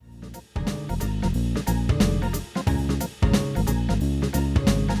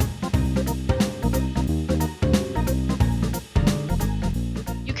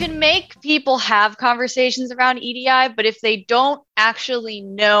make people have conversations around EDI, but if they don't actually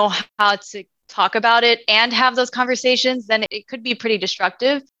know how to talk about it and have those conversations, then it could be pretty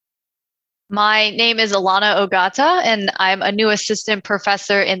destructive. My name is Alana Ogata, and I'm a new assistant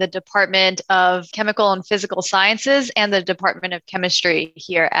professor in the Department of Chemical and Physical Sciences and the Department of Chemistry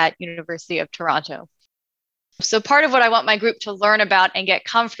here at University of Toronto. So part of what I want my group to learn about and get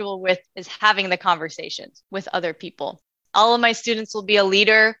comfortable with is having the conversations with other people. All of my students will be a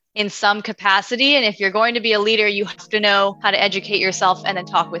leader in some capacity. And if you're going to be a leader, you have to know how to educate yourself and then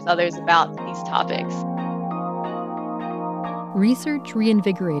talk with others about these topics. Research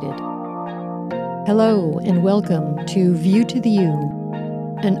Reinvigorated. Hello and welcome to View to the U,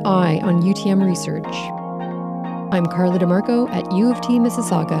 an eye on UTM research. I'm Carla DeMarco at U of T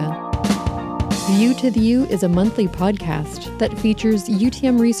Mississauga. View to the U is a monthly podcast that features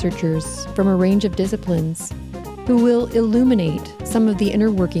UTM researchers from a range of disciplines who will illuminate some of the inner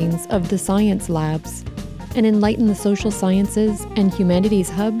workings of the science labs and enlighten the social sciences and humanities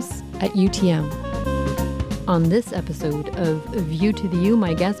hubs at UTM. On this episode of View to the U,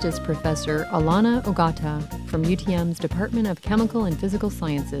 my guest is Professor Alana Ogata from UTM's Department of Chemical and Physical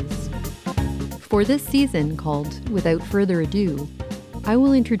Sciences. For this season, called Without Further Ado, I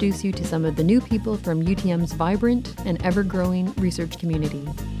will introduce you to some of the new people from UTM's vibrant and ever-growing research community.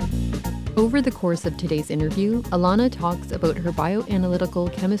 Over the course of today's interview, Alana talks about her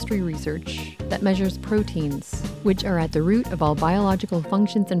bioanalytical chemistry research that measures proteins, which are at the root of all biological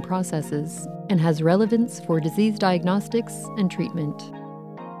functions and processes, and has relevance for disease diagnostics and treatment.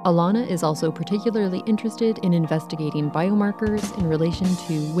 Alana is also particularly interested in investigating biomarkers in relation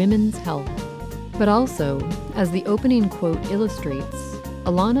to women's health. But also, as the opening quote illustrates,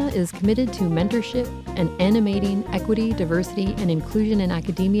 Alana is committed to mentorship and animating equity, diversity, and inclusion in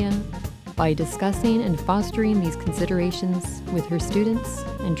academia by discussing and fostering these considerations with her students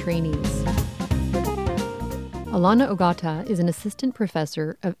and trainees. Alana Ogata is an assistant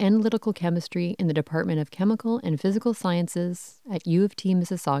professor of analytical chemistry in the Department of Chemical and Physical Sciences at U of T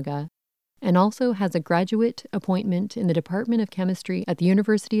Mississauga, and also has a graduate appointment in the Department of Chemistry at the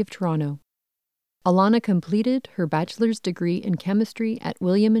University of Toronto. Alana completed her bachelor's degree in chemistry at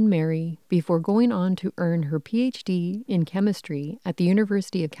William & Mary before going on to earn her PhD in chemistry at the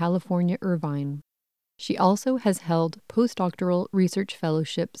University of California, Irvine. She also has held postdoctoral research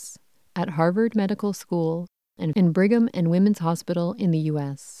fellowships at Harvard Medical School and in Brigham and Women's Hospital in the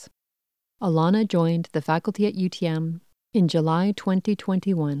U.S. Alana joined the faculty at UTM in July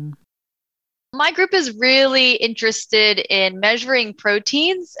 2021. My group is really interested in measuring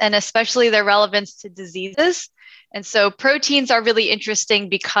proteins and especially their relevance to diseases. And so proteins are really interesting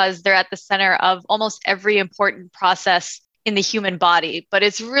because they're at the center of almost every important process in the human body. But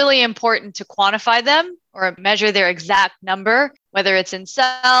it's really important to quantify them or measure their exact number, whether it's in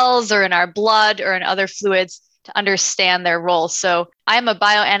cells or in our blood or in other fluids, to understand their role. So I'm a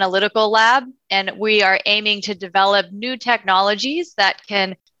bioanalytical lab, and we are aiming to develop new technologies that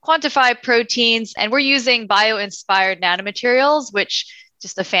can quantify proteins, and we're using bio-inspired nanomaterials, which is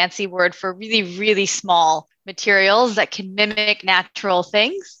just a fancy word for really, really small materials that can mimic natural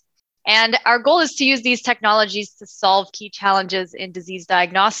things. And our goal is to use these technologies to solve key challenges in disease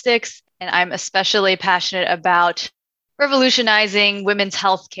diagnostics. And I'm especially passionate about revolutionizing women's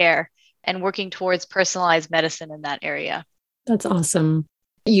healthcare and working towards personalized medicine in that area. That's awesome.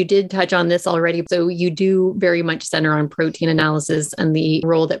 You did touch on this already. So you do very much center on protein analysis and the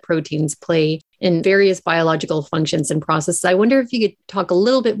role that proteins play in various biological functions and processes. I wonder if you could talk a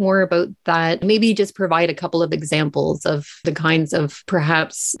little bit more about that, maybe just provide a couple of examples of the kinds of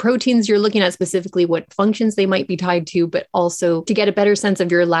perhaps proteins you're looking at, specifically what functions they might be tied to, but also to get a better sense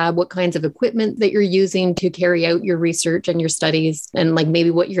of your lab, what kinds of equipment that you're using to carry out your research and your studies, and like maybe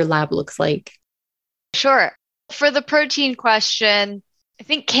what your lab looks like. Sure. For the protein question, I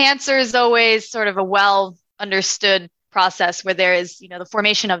think cancer is always sort of a well understood process where there is, the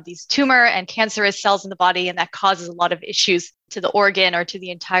formation of these tumor and cancerous cells in the body, and that causes a lot of issues to the organ or to the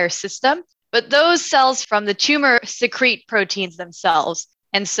entire system. But those cells from the tumor secrete proteins themselves.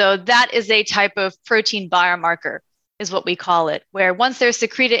 And so that is a type of protein biomarker, is what we call it, where once they're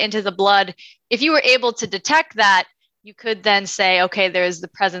secreted into the blood, if you were able to detect that, you could then say, okay, there's the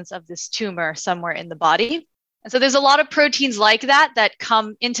presence of this tumor somewhere in the body. And so there's a lot of proteins like that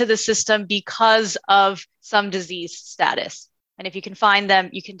come into the system because of some disease status. And if you can find them,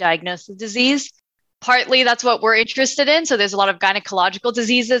 you can diagnose the disease. Partly that's what we're interested in. So there's a lot of gynecological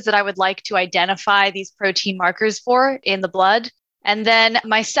diseases that I would like to identify these protein markers for in the blood. And then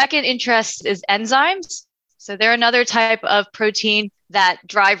my second interest is enzymes. So they're another type of protein that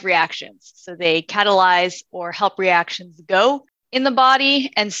drive reactions. So they catalyze or help reactions go. in the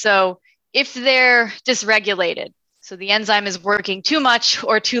body. And so if they're dysregulated, so the enzyme is working too much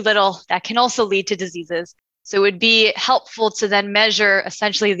or too little, that can also lead to diseases. So it would be helpful to then measure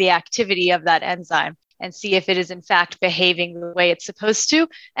essentially the activity of that enzyme and see if it is in fact behaving the way it's supposed to.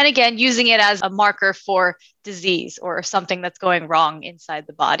 And again, using it as a marker for disease or something that's going wrong inside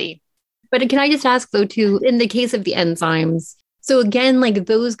the body. But can I just ask though, too, in the case of the enzymes, so again, like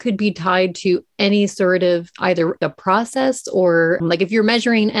those could be tied to any sort of either the process or like if you're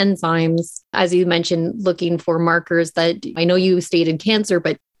measuring enzymes, as you mentioned, looking for markers that I know you stated cancer,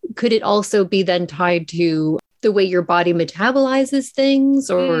 but could it also be then tied to the way your body metabolizes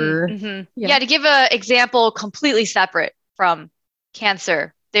things or? Mm-hmm. Yeah, to give an example completely separate from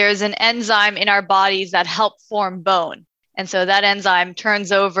cancer, there's an enzyme in our bodies that help form bone. And so that enzyme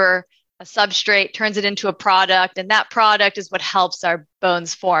turns over a substrate, turns it into a product, and that product is what helps our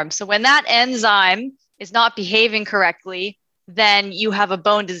bones form. So when that enzyme is not behaving correctly, then you have a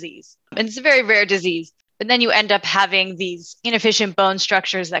bone disease. And it's a very rare disease, but then you end up having these inefficient bone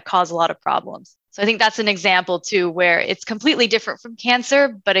structures that cause a lot of problems. So I think that's an example too, where it's completely different from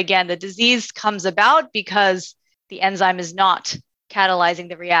cancer. But again, the disease comes about because the enzyme is not catalyzing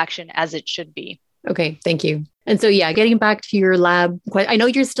the reaction as it should be. Okay, thank you. And so, yeah, getting back to your lab, I know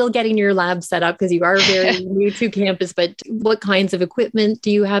you're still getting your lab set up because you are very new to campus, but what kinds of equipment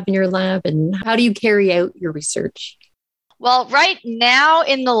do you have in your lab and how do you carry out your research? Well, right now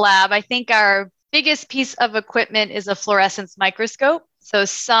in the lab, I think our biggest piece of equipment is a fluorescence microscope. So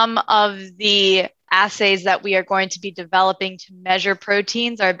some of the assays that we are going to be developing to measure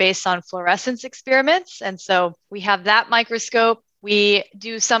proteins are based on fluorescence experiments. And so we have that microscope. We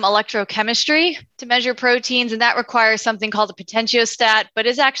do some electrochemistry to measure proteins, and that requires something called a potentiostat, but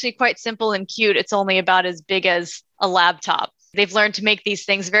it's actually quite simple and cute. It's only about as big as a laptop. They've learned to make these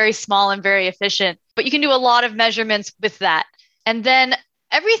things very small and very efficient, but you can do a lot of measurements with that. And then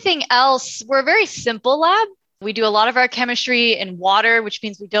everything else, we're a very simple lab. We do a lot of our chemistry in water, which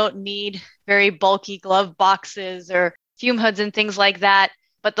means we don't need very bulky glove boxes or fume hoods and things like that.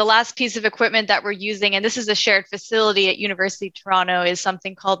 But the last piece of equipment that we're using, and this is a shared facility at University of Toronto, is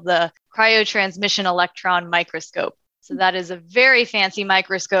something called the cryotransmission electron microscope. So that is a very fancy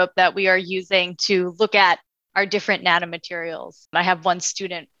microscope that we are using to look at our different nanomaterials. I have one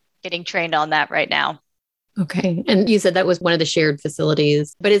student getting trained on that right now. Okay. And you said that was one of the shared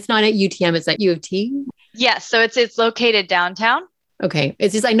facilities, but it's not at UTM, it's at U of T? Yes. So it's located downtown. Okay.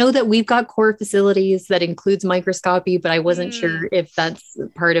 It's just, I know that we've got core facilities that includes microscopy, but I wasn't sure if that's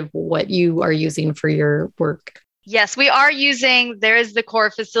part of what you are using for your work. Yes, we are using, there is the core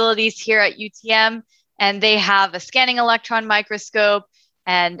facilities here at UTM, and they have a scanning electron microscope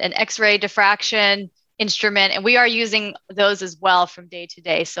and an X-ray diffraction instrument, and we are using those as well from day to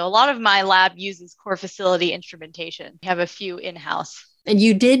day. So a lot of my lab uses core facility instrumentation. We have a few in-house. And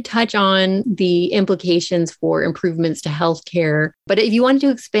you did touch on the implications for improvements to healthcare. But if you wanted to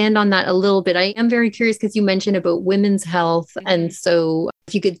expand on that a little bit, I am very curious because you mentioned about women's health. And so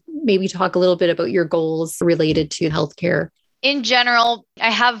if you could maybe talk a little bit about your goals related to healthcare. In general, I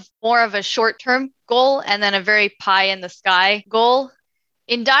have more of a short-term goal and then a very pie in the sky goal.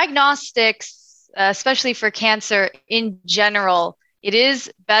 In diagnostics, especially for cancer in general, it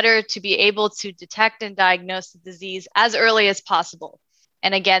is better to be able to detect and diagnose the disease as early as possible.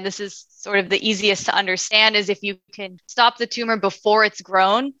 And again, this is sort of the easiest to understand is if you can stop the tumor before it's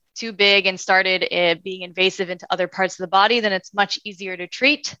grown too big and started being invasive into other parts of the body, then it's much easier to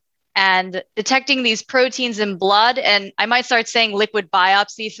treat. And detecting these proteins in blood, and I might start saying liquid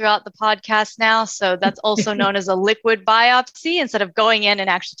biopsy throughout the podcast now. So that's also known as a liquid biopsy. Instead of going in and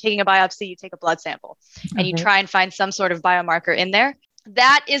actually taking a biopsy, you take a blood sample and you try and find some sort of biomarker in there.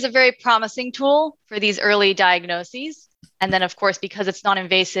 That is a very promising tool for these early diagnoses. And then, of course, because it's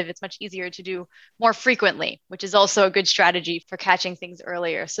non-invasive, it's much easier to do more frequently, which is also a good strategy for catching things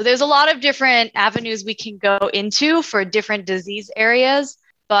earlier. So there's a lot of different avenues we can go into for different disease areas.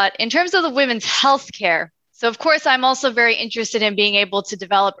 But in terms of the women's healthcare, so of course, I'm also very interested in being able to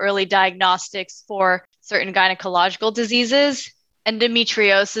develop early diagnostics for certain gynecological diseases.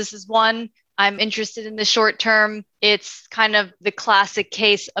 Endometriosis is one I'm interested in the short term. It's kind of the classic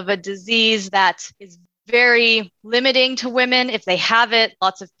case of a disease that is very limiting to women. If they have it,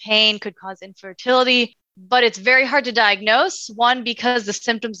 lots of pain, could cause infertility, but it's very hard to diagnose. One, because the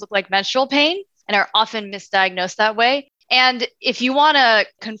symptoms look like menstrual pain and are often misdiagnosed that way. And if you want to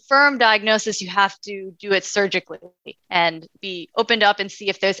confirm diagnosis, you have to do it surgically and be opened up and see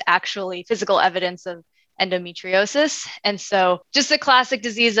if there's actually physical evidence of endometriosis. And so just a classic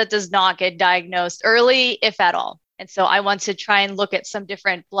disease that does not get diagnosed early, if at all. And so I want to try and look at some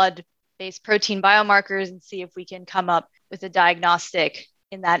different blood-based protein biomarkers and see if we can come up with a diagnostic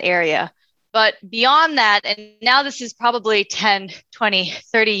in that area. But beyond that, and now this is probably 10, 20,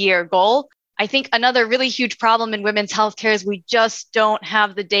 30-year goal, I think another really huge problem in women's healthcare is we just don't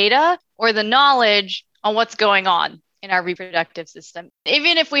have the data or the knowledge on what's going on in our reproductive system.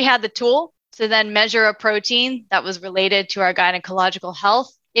 Even if we had the tool to then measure a protein that was related to our gynecological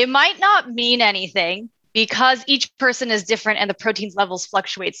health, it might not mean anything because each person is different and the protein's levels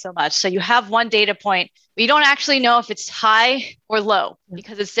fluctuate so much. So you have one data point, but you don't actually know if it's high or low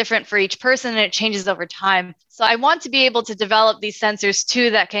because it's different for each person and it changes over time. So I want to be able to develop these sensors too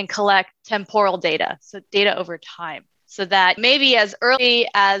that can collect temporal data, so data over time, so that maybe as early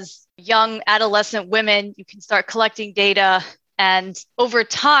as young adolescent women, you can start collecting data. And over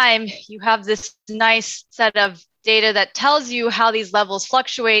time, you have this nice set of data that tells you how these levels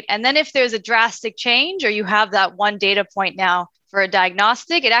fluctuate. And then if there's a drastic change or you have that one data point now for a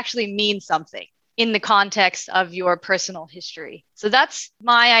diagnostic, it actually means something in the context of your personal history. So that's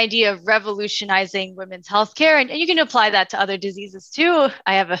my idea of revolutionizing women's healthcare. And you can apply that to other diseases too.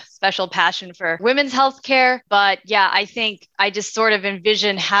 I have a special passion for women's healthcare. But yeah, I think I just sort of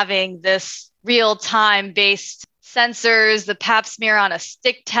envision having this real-time based sensors, the pap smear on a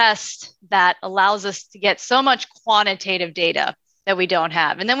stick test that allows us to get so much quantitative data that we don't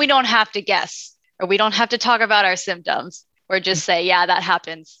have. And then we don't have to guess, or we don't have to talk about our symptoms, or just say, yeah, that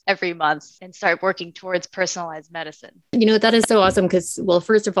happens every month, and start working towards personalized medicine. That is so awesome because, well,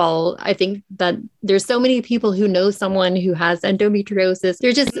 first of all, I think that there's so many people who know someone who has endometriosis.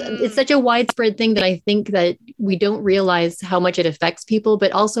 It's such a widespread thing that I think that we don't realize how much it affects people.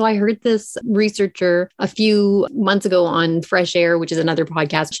 But also I heard this researcher a few months ago on Fresh Air, which is another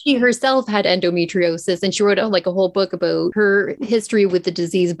podcast. She herself had endometriosis and she wrote a whole book about her history with the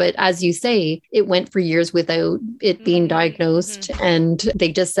disease. But as you say, it went for years without it being diagnosed. And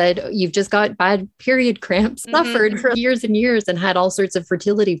they just said, you've just got bad period cramps, suffered for years and years and had all sorts of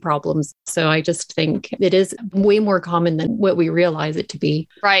fertility problems. So I just think it is way more common than what we realize it to be.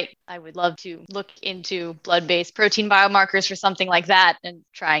 Right. I would love to look into blood-based protein biomarkers for something like that and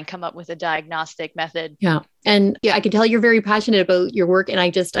try and come up with a diagnostic method. Yeah. And yeah, I can tell you're very passionate about your work. And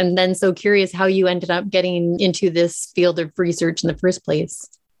I'm then so curious how you ended up getting into this field of research in the first place.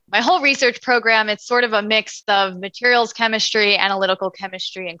 My whole research program, it's sort of a mix of materials chemistry, analytical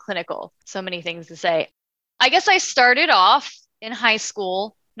chemistry, and clinical. So many things to say. I guess I started off in high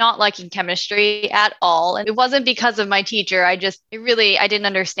school not liking chemistry at all. And it wasn't because of my teacher. I didn't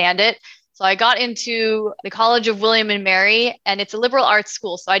understand it. So I got into the College of William and Mary, and it's a liberal arts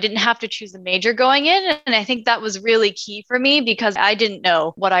school. So I didn't have to choose a major going in. And I think that was really key for me because I didn't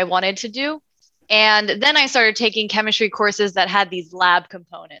know what I wanted to do. And then I started taking chemistry courses that had these lab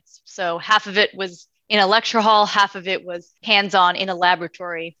components. So half of it was in a lecture hall, half of it was hands-on in a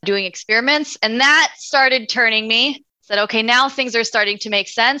laboratory doing experiments. And that started turning me. Said, okay, now things are starting to make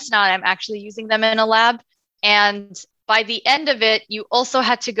sense. Now I'm actually using them in a lab. And by the end of it, you also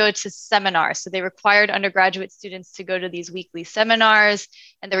had to go to seminars. So they required undergraduate students to go to these weekly seminars.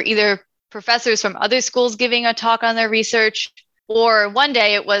 And there were either professors from other schools giving a talk on their research, or one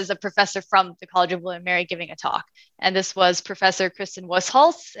day it was a professor from the College of William and Mary giving a talk. And this was Professor Kristen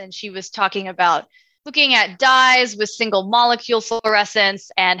Wussholz. And she was talking about looking at dyes with single molecule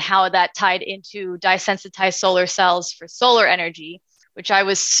fluorescence and how that tied into dye-sensitized solar cells for solar energy, which I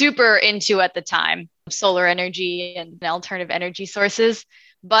was super into at the time, solar energy and alternative energy sources.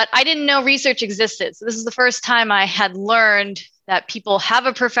 But I didn't know research existed. So this is the first time I had learned that people have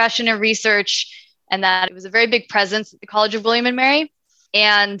a profession in research and that it was a very big presence at the College of William and Mary.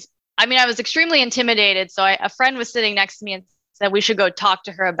 And I mean, I was extremely intimidated. So a friend was sitting next to me and said we should go talk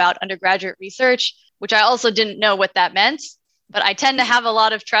to her about undergraduate research, which I also didn't know what that meant. But I tend to have a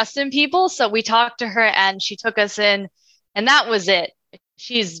lot of trust in people. So we talked to her and she took us in, and that was it.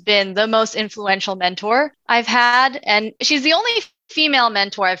 She's been the most influential mentor I've had. And she's the only female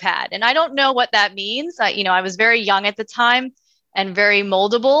mentor I've had. And I don't know what that means. I was very young at the time and very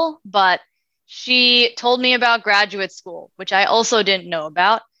moldable, but she told me about graduate school, which I also didn't know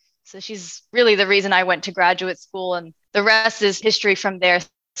about. So she's really the reason I went to graduate school, and the rest is history from there.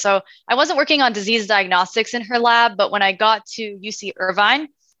 So I wasn't working on disease diagnostics in her lab, but when I got to UC Irvine,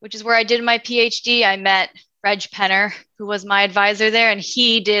 which is where I did my PhD, I met Reg Penner, who was my advisor there, and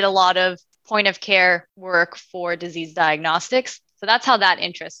he did a lot of point of care work for disease diagnostics. So that's how that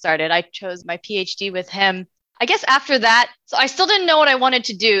interest started. I chose my PhD with him. I guess after that, so I still didn't know what I wanted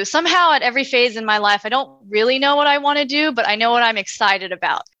to do. Somehow at every phase in my life, I don't really know what I want to do, but I know what I'm excited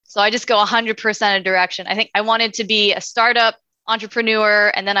about. So I just go 100% a direction. I think I wanted to be a startup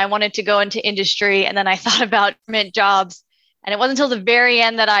entrepreneur, and then I wanted to go into industry, and then I thought about government jobs. And it wasn't until the very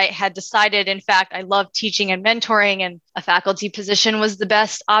end that I had decided, in fact, I love teaching and mentoring, and a faculty position was the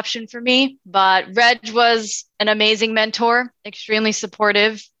best option for me. But Reg was an amazing mentor, extremely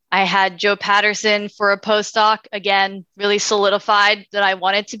supportive. I had Joe Patterson for a postdoc, again, really solidified that I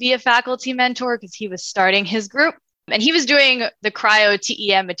wanted to be a faculty mentor because he was starting his group. And he was doing the cryo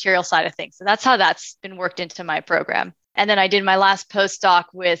TEM material side of things. So that's how that's been worked into my program. And then I did my last postdoc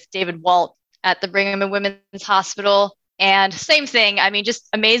with David Walt at the Brigham and Women's Hospital. And same thing, I mean, just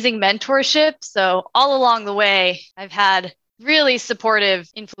amazing mentorship. So all along the way, I've had really supportive,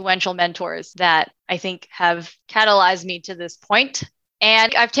 influential mentors that I think have catalyzed me to this point.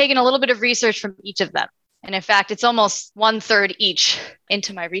 And I've taken a little bit of research from each of them. And in fact, it's almost 1/3 each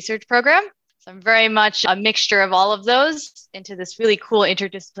into my research program. So I'm very much a mixture of all of those into this really cool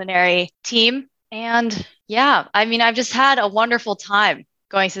interdisciplinary team. And yeah, I mean, I've just had a wonderful time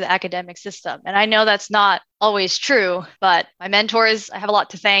going through the academic system. And I know that's not always true, but my mentors, I have a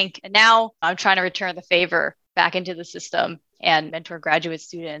lot to thank. And now I'm trying to return the favor back into the system and mentor graduate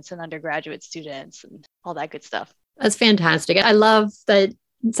students and undergraduate students and all that good stuff. That's fantastic. I love that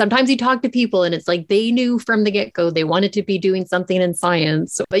sometimes you talk to people and it's like they knew from the get-go they wanted to be doing something in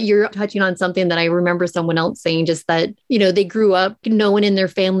science. But you're touching on something that I remember someone else saying, just that, they grew up, no one in their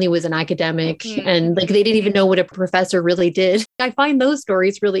family was an academic and like they didn't even know what a professor really did. I find those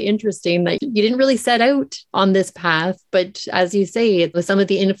stories really interesting that you didn't really set out on this path. But as you say, it was some of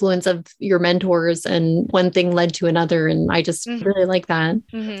the influence of your mentors and one thing led to another. And I just really like that.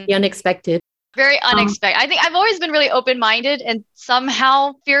 The unexpected. Very unexpected. I think I've always been really open-minded and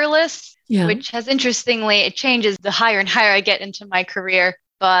somehow fearless, which has interestingly, it changes the higher and higher I get into my career.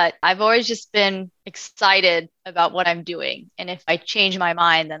 But I've always just been excited about what I'm doing. And if I change my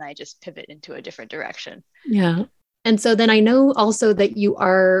mind, then I just pivot into a different direction. Yeah. And so then I know also that you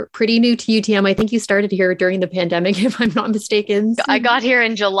are pretty new to UTM. I think you started here during the pandemic, if I'm not mistaken. I got here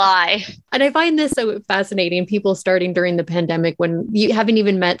in July. And I find this so fascinating, people starting during the pandemic when you haven't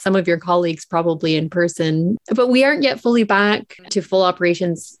even met some of your colleagues probably in person. But we aren't yet fully back to full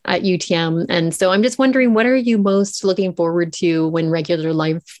operations at UTM. And so I'm just wondering, what are you most looking forward to when regular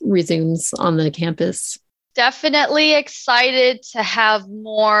life resumes on the campus? Definitely excited to have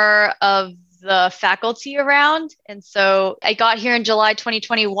more of the faculty around. And so I got here in July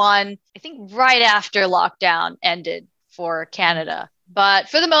 2021, I think right after lockdown ended for Canada. But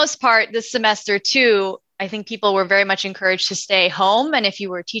for the most part, this semester too, I think people were very much encouraged to stay home. And if you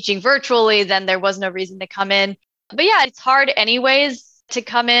were teaching virtually, then there was no reason to come in. But yeah, it's hard anyways to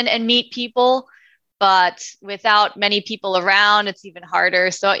come in and meet people. But without many people around, it's even harder.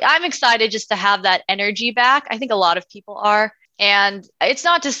 So I'm excited just to have that energy back. I think a lot of people are. And it's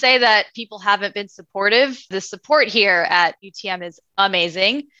not to say that people haven't been supportive. The support here at UTM is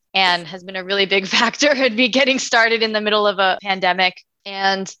amazing and has been a really big factor in me getting started in the middle of a pandemic.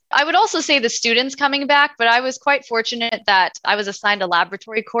 And I would also say the students coming back, but I was quite fortunate that I was assigned a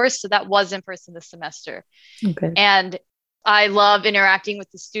laboratory course. So that was in person this semester. Okay. And I love interacting with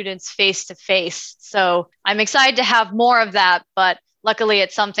the students face to face. So I'm excited to have more of that, but luckily,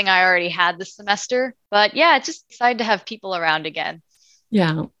 it's something I already had this semester. But yeah, just excited to have people around again.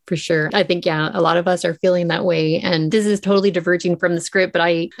 Yeah, for sure. I think, a lot of us are feeling that way. And this is totally diverging from the script, but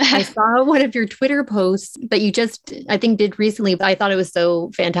I saw one of your Twitter posts that you just, I think, did recently. I thought it was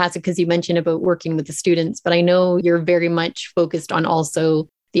so fantastic because you mentioned about working with the students, but I know you're very much focused on also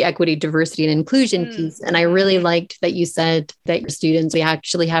the equity, diversity, and inclusion piece. And I really liked that you said that your students, they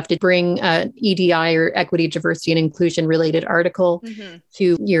actually have to bring an EDI or equity, diversity, and inclusion related article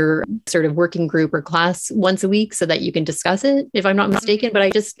to your sort of working group or class once a week so that you can discuss it, if I'm not mistaken. But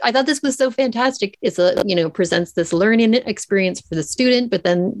I thought this was so fantastic. It's presents this learning experience for the student, but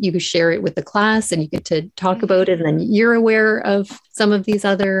then you share it with the class and you get to talk about it. And then you're aware of some of these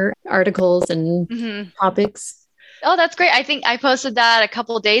other articles and topics. Oh, that's great. I think I posted that a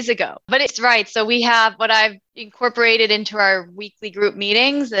couple of days ago, but it's right. So we have what I've incorporated into our weekly group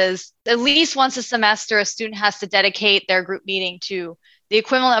meetings is at least once a semester, a student has to dedicate their group meeting to the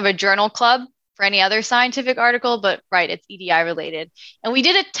equivalent of a journal club for any other scientific article, but right, it's EDI related. And we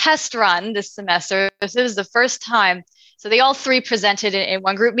did a test run this semester. This was the first time. So they all three presented in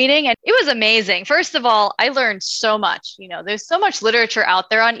one group meeting and it was amazing. First of all, I learned so much. There's so much literature out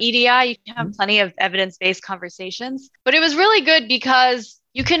there on EDI. You can have plenty of evidence-based conversations, but it was really good because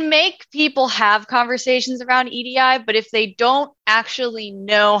you can make people have conversations around EDI, but if they don't actually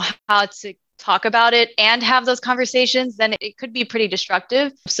know how to talk about it and have those conversations, then it could be pretty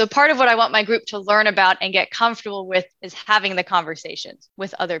destructive. So part of what I want my group to learn about and get comfortable with is having the conversations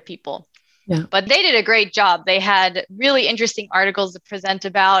with other people. Yeah. But they did a great job. They had really interesting articles to present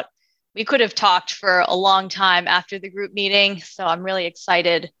about. we could have talked for a long time after the group meeting. So I'm really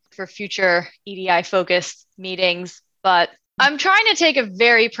excited for future EDI focused meetings. But I'm trying to take a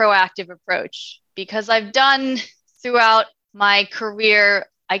very proactive approach because I've done throughout my career,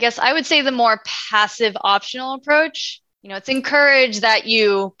 I guess I would say the more passive optional approach. It's encouraged that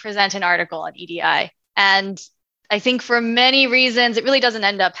you present an article on EDI. And I think for many reasons, it really doesn't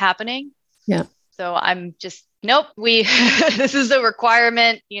end up happening. Yeah. So I'm just, nope, this is a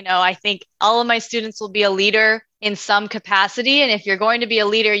requirement. I think all of my students will be a leader in some capacity. And if you're going to be a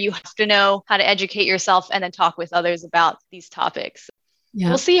leader, you have to know how to educate yourself and then talk with others about these topics. Yeah.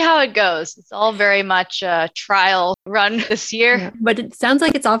 We'll see how it goes. It's all very much a trial run this year. Yeah, but it sounds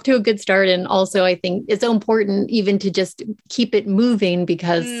like it's off to a good start. And also, I think it's so important even to just keep it moving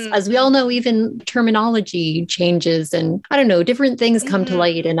because as we all know, even terminology changes and I don't know, different things come to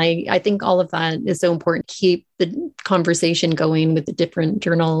light. And I think all of that is so important. Keep the conversation going with the different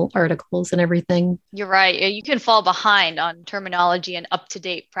journal articles and everything. You're right. You can fall behind on terminology and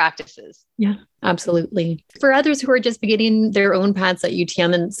up-to-date practices. Yeah, absolutely. For others who are just beginning their own paths at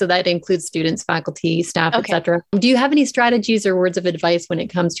UTM, and so that includes students, faculty, staff, etc. Do you have any strategies or words of advice when it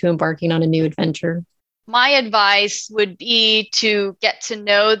comes to embarking on a new adventure? My advice would be to get to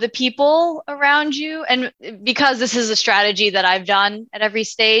know the people around you. And because this is a strategy that I've done at every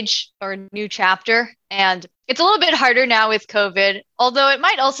stage or new chapter, and it's a little bit harder now with COVID, although it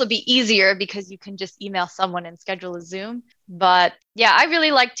might also be easier because you can just email someone and schedule a Zoom. But yeah, I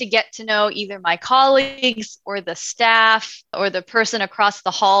really like to get to know either my colleagues or the staff or the person across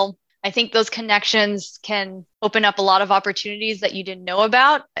the hall. I think those connections can open up a lot of opportunities that you didn't know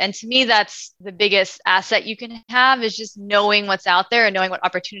about. And to me, that's the biggest asset you can have is just knowing what's out there and knowing what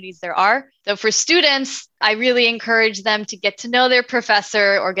opportunities there are. So for students, I really encourage them to get to know their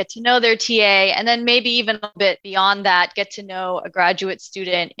professor or get to know their TA. And then maybe even a bit beyond that, get to know a graduate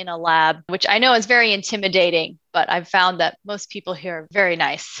student in a lab, which I know is very intimidating, but I've found that most people here are very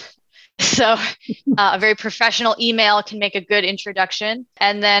nice. So a very professional email can make a good introduction.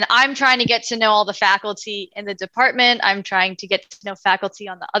 And then I'm trying to get to know all the faculty in the department. I'm trying to get to know faculty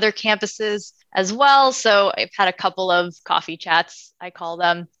on the other campuses as well. So I've had a couple of coffee chats, I call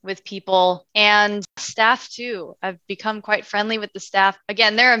them, with people and staff too. I've become quite friendly with the staff.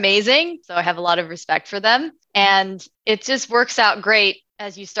 Again, they're amazing. So I have a lot of respect for them. And it just works out great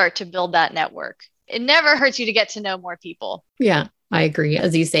as you start to build that network. It never hurts you to get to know more people. Yeah. I agree.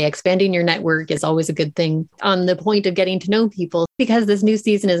 As you say, expanding your network is always a good thing. On the point of getting to know people, because this new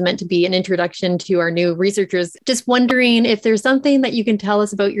season is meant to be an introduction to our new researchers, just wondering if there's something that you can tell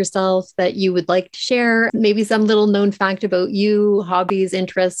us about yourself that you would like to share, maybe some little known fact about you, hobbies,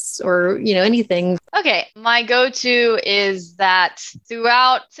 interests, or, anything. Okay. My go-to is that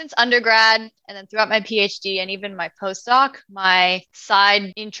since undergrad and then throughout my PhD and even my postdoc, my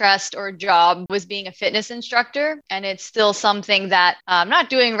side interest or job was being a fitness instructor. And it's still something that I'm not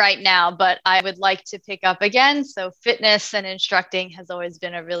doing right now, but I would like to pick up again. So fitness and instructing has always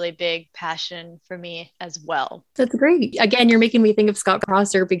been a really big passion for me as well. That's great. Again, you're making me think of Scott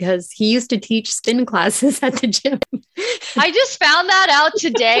Prosser because he used to teach spin classes at the gym. I just found that out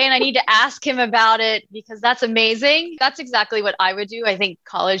today and I need to ask him about it because that's amazing. That's exactly what I would do. I think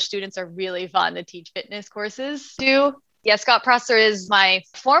college students are really fun to teach fitness courses to. Yeah, Scott Prosser is my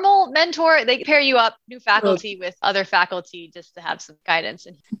formal mentor. They pair you up, new faculty, with other faculty just to have some guidance.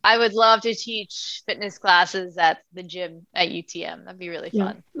 And I would love to teach fitness classes at the gym at UTM. That'd be really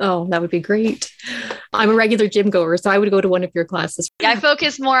fun. Oh, that would be great. I'm a regular gym goer, so I would go to one of your classes. Yeah, I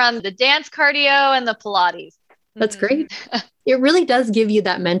focus more on the dance cardio and the Pilates. That's great. It really does give you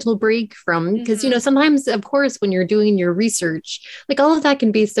that mental break from, because, sometimes, of course, when you're doing your research, like all of that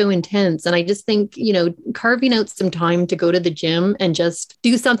can be so intense. And I just think, carving out some time to go to the gym and just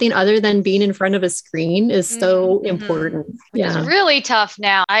do something other than being in front of a screen is so important. Yeah. It's really tough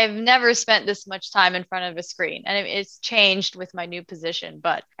now. I've never spent this much time in front of a screen and it's changed with my new position,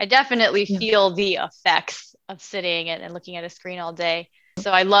 but I definitely feel the effects of sitting and looking at a screen all day. So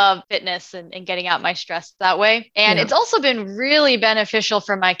I love fitness and getting out my stress that way. And it's also been really beneficial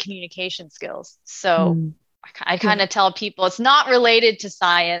for my communication skills. So I kind of tell people it's not related to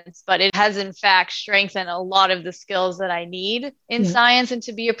science, but it has in fact strengthened a lot of the skills that I need in science and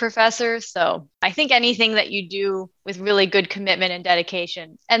to be a professor. So I think anything that you do with really good commitment and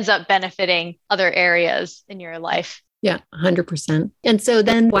dedication ends up benefiting other areas in your life. Yeah, 100%. And so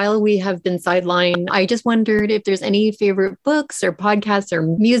then while we have been sidelined, I just wondered if there's any favorite books or podcasts or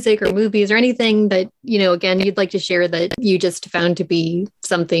music or movies or anything that, again, you'd like to share that you just found to be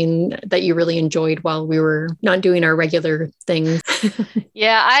something that you really enjoyed while we were not doing our regular things.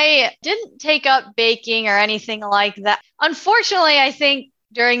 Yeah, I didn't take up baking or anything like that. Unfortunately, I think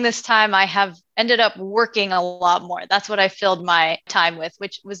during this time, I have ended up working a lot more. That's what I filled my time with,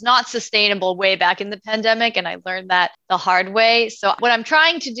 which was not sustainable way back in the pandemic. And I learned that the hard way. So what I'm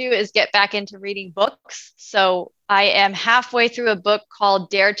trying to do is get back into reading books. So I am halfway through a book called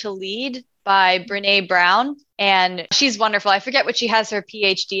Dare to Lead by Brené Brown. And she's wonderful. I forget what she has her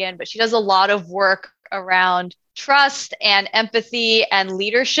PhD in, but she does a lot of work around trust and empathy and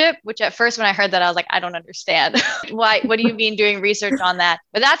leadership, which at first when I heard that, I was like, I don't understand. What do you mean doing research on that?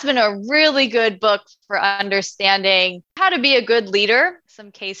 But that's been a really good book for understanding how to be a good leader, some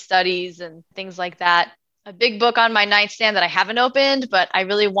case studies and things like that. A big book on my nightstand that I haven't opened, but I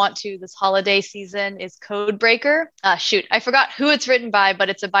really want to this holiday season is Codebreaker. I forgot who it's written by, but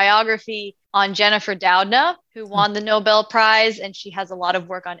it's a biography on Jennifer Doudna, who won the Nobel Prize, and she has a lot of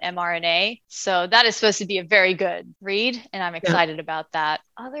work on mRNA. So that is supposed to be a very good read, and I'm excited about that.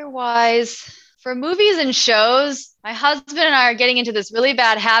 Otherwise, for movies and shows, my husband and I are getting into this really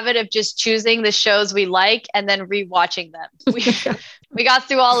bad habit of just choosing the shows we like and then rewatching them. We got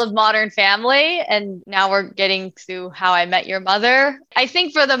through all of Modern Family, and now we're getting through How I Met Your Mother. I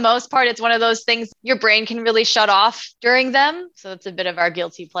think for the most part, it's one of those things your brain can really shut off during them. So it's a bit of our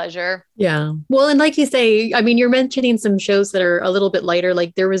guilty pleasure. Yeah. Well, and like you say, I mean, you're mentioning some shows that are a little bit lighter.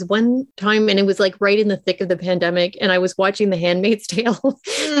 Like there was one time, and it was like right in the thick of the pandemic, and I was watching The Handmaid's Tale.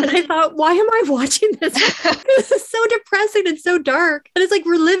 And I thought, why am I watching this? This is so depressing and so dark. And it's like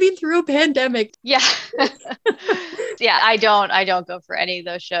we're living through a pandemic. Yeah. Yeah, I don't go for any of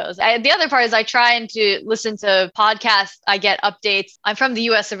those shows. The other part is I try to listen to podcasts. I get updates. I'm from the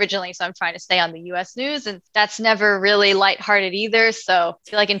US originally, so I'm trying to stay on the US news, and that's never really lighthearted either. So I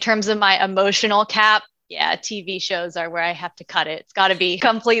feel like in terms of my emotional cap, yeah, TV shows are where I have to cut it. It's got to be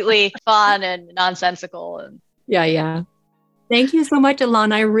completely fun and nonsensical. Yeah. Thank you so much,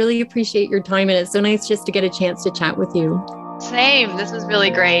 Ilana. I really appreciate your time, and it's so nice just to get a chance to chat with you. Same. This was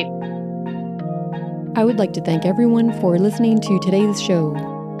really great. I would like to thank everyone for listening to today's show.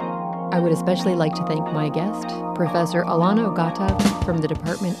 I would especially like to thank my guest, Professor Ilana Ogata from the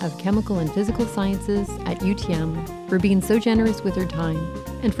Department of Chemical and Physical Sciences at UTM, for being so generous with her time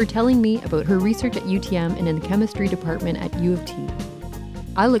and for telling me about her research at UTM and in the chemistry department at U of T.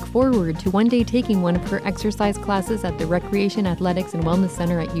 I look forward to one day taking one of her exercise classes at the Recreation, Athletics, and Wellness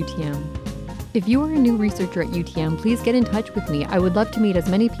Center at UTM. If you are a new researcher at UTM, please get in touch with me. I would love to meet as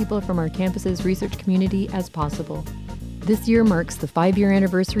many people from our campus's research community as possible. This year marks the 5-year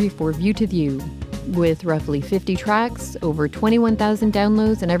anniversary for View to the U. With roughly 50 tracks, over 21,000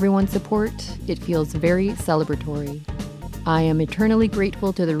 downloads, and everyone's support, it feels very celebratory. I am eternally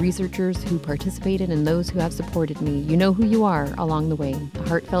grateful to the researchers who participated and those who have supported me. You know who you are along the way. A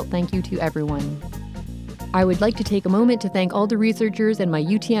heartfelt thank you to everyone. I would like to take a moment to thank all the researchers and my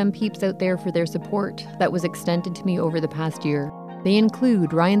UTM peeps out there for their support that was extended to me over the past year. They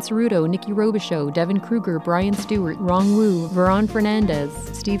include Ryan Ceruto, Nikki Robichaux, Devin Kruger, Brian Stewart, Rong Wu, Veron Fernandez,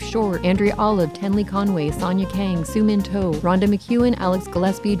 Steve Short, Andrea Olive, Tenley Conway, Sonia Kang, Su Min To, Rhonda McEwen, Alex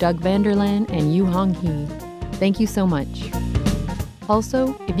Gillespie, Doug Vanderland, and Yu Hong He. Thank you so much.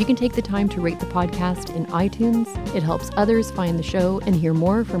 Also, if you can take the time to rate the podcast in iTunes, it helps others find the show and hear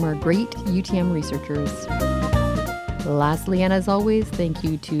more from our great UTM researchers. Lastly, and as always, thank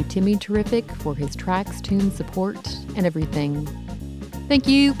you to Timmy Terrific for his tracks, tunes, support, and everything. Thank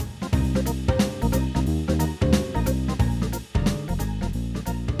you.